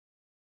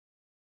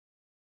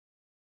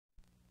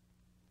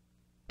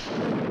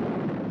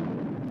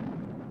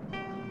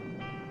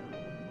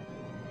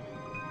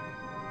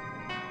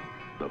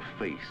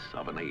face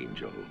of an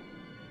angel,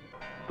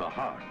 the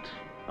heart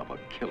of a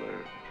killer,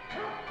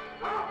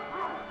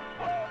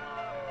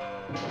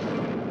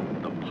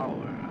 the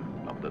power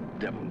of the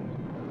devil.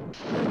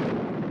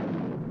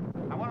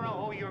 I want to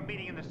know who you're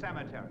meeting in the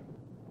cemetery.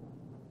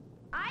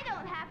 I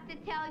don't have to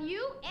tell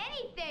you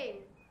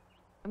anything.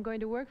 I'm going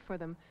to work for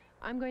them.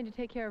 I'm going to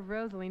take care of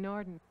Rosalie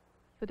Norton.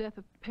 The death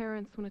of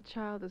parents when a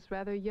child is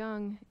rather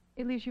young,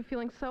 it leaves you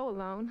feeling so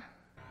alone.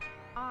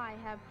 I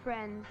have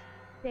friends.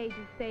 They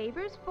do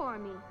favors for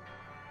me.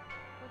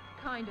 What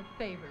kind of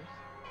favors?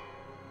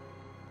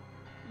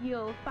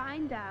 You'll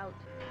find out.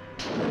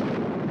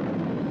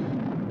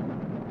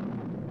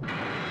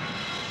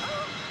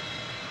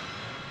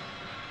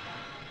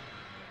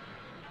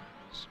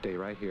 Stay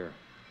right here.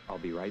 I'll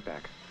be right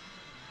back.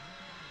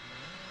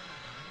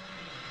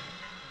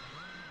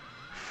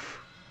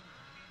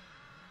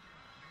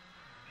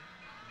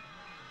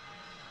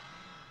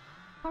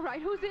 All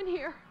right, who's in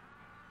here?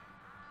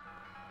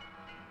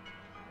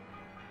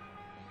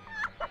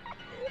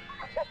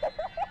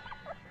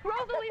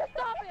 Rosalie,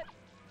 stop it!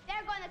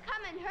 They're going to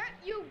come and hurt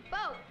you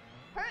both.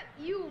 Hurt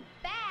you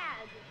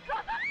bad.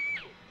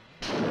 Rosalie!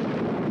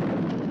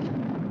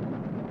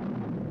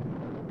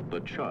 The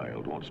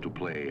child wants to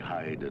play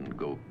hide and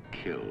go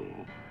kill.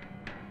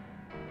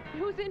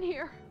 Who's in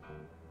here?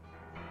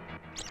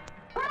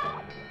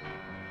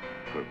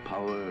 Her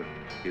power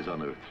is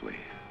unearthly.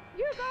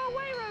 You go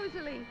away,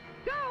 Rosalie.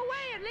 Go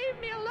away and leave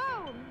me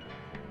alone.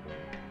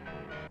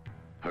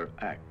 Her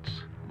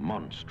acts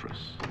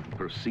monstrous.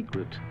 Her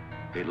secret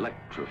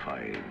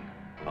electrifying,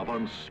 of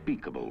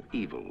unspeakable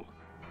evil.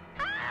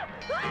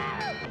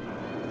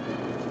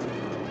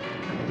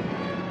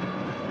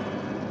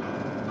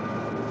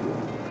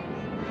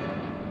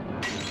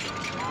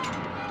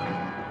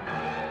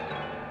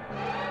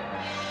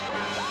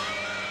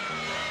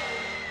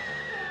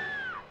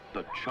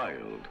 The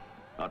Child,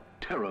 a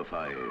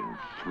terrifying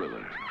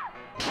thriller.